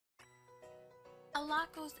A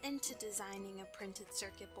lot goes into designing a printed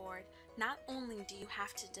circuit board. Not only do you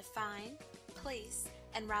have to define, place,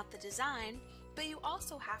 and route the design, but you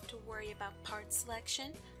also have to worry about part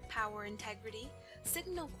selection, power integrity,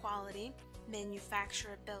 signal quality,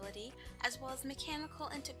 manufacturability, as well as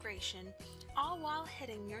mechanical integration, all while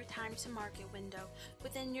hitting your time to market window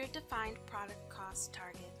within your defined product cost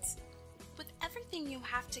targets. With everything you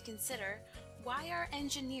have to consider, why are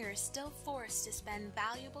engineers still forced to spend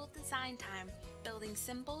valuable design time building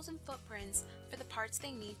symbols and footprints for the parts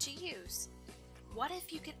they need to use? What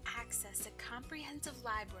if you could access a comprehensive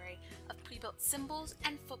library of pre-built symbols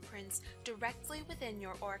and footprints directly within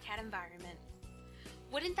your OrCAD environment?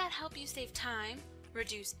 Wouldn't that help you save time,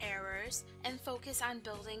 reduce errors, and focus on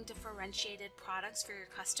building differentiated products for your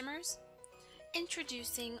customers?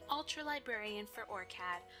 Introducing Librarian for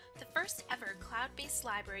OrCAD, the first ever cloud-based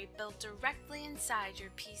library built directly inside your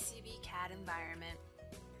PCB CAD environment.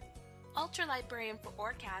 Librarian for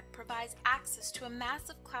OrCAD provides access to a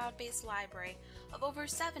massive cloud-based library of over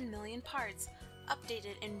 7 million parts,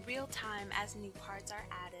 updated in real time as new parts are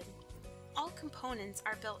added. All components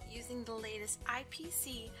are built using the latest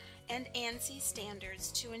IPC and ANSI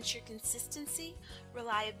standards to ensure consistency,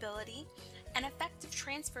 reliability, and effective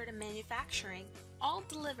transfer to manufacturing, all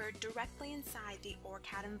delivered directly inside the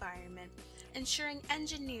OrCAD environment, ensuring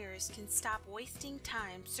engineers can stop wasting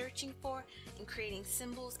time searching for and creating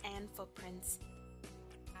symbols and footprints.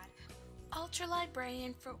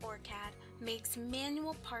 Librarian for OrCAD makes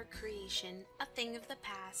manual part creation a thing of the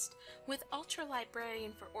past. With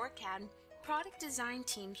Librarian for OrCAD, product design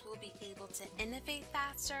teams will be able to innovate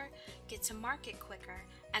faster, get to market quicker,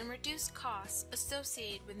 and reduce costs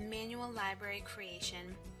associated with manual library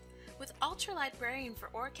creation. With Librarian for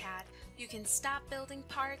OrCAD, you can stop building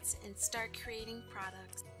parts and start creating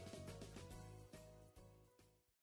products.